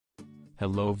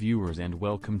Hello viewers and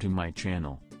welcome to my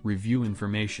channel, Review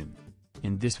Information.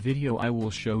 In this video I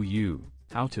will show you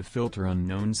how to filter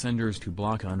unknown senders to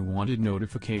block unwanted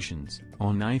notifications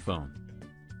on iPhone.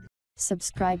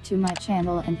 Subscribe to my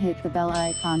channel and hit the bell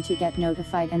icon to get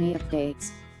notified any updates.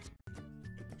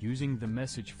 Using the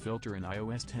message filter in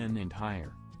iOS 10 and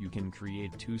higher, you can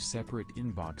create two separate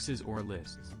inboxes or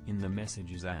lists in the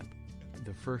Messages app.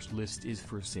 The first list is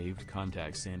for saved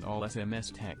contacts and all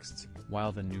SMS texts,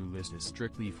 while the new list is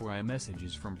strictly for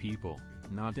iMessages from people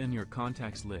not in your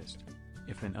contacts list.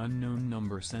 If an unknown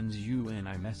number sends you an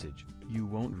iMessage, you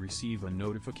won't receive a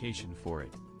notification for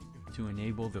it. To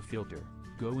enable the filter,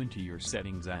 go into your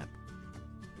Settings app.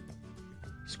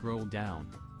 Scroll down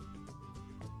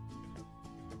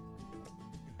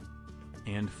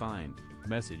and find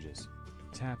Messages.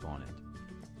 Tap on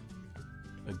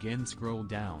it. Again scroll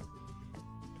down,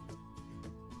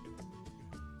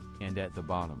 and at the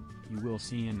bottom, you will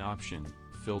see an option,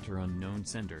 Filter Unknown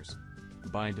Senders.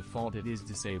 By default it is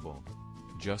disabled.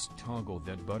 Just toggle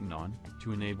that button on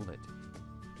to enable it.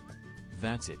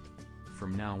 That's it.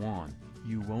 From now on,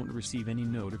 you won't receive any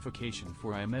notification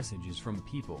for iMessages from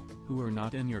people who are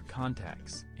not in your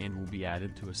contacts and will be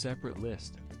added to a separate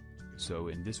list. So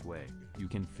in this way, you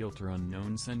can filter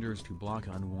unknown senders to block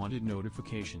unwanted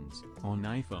notifications on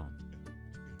iPhone.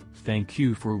 Thank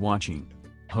you for watching.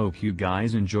 Hope you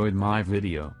guys enjoyed my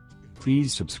video.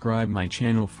 Please subscribe my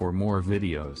channel for more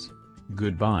videos.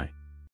 Goodbye.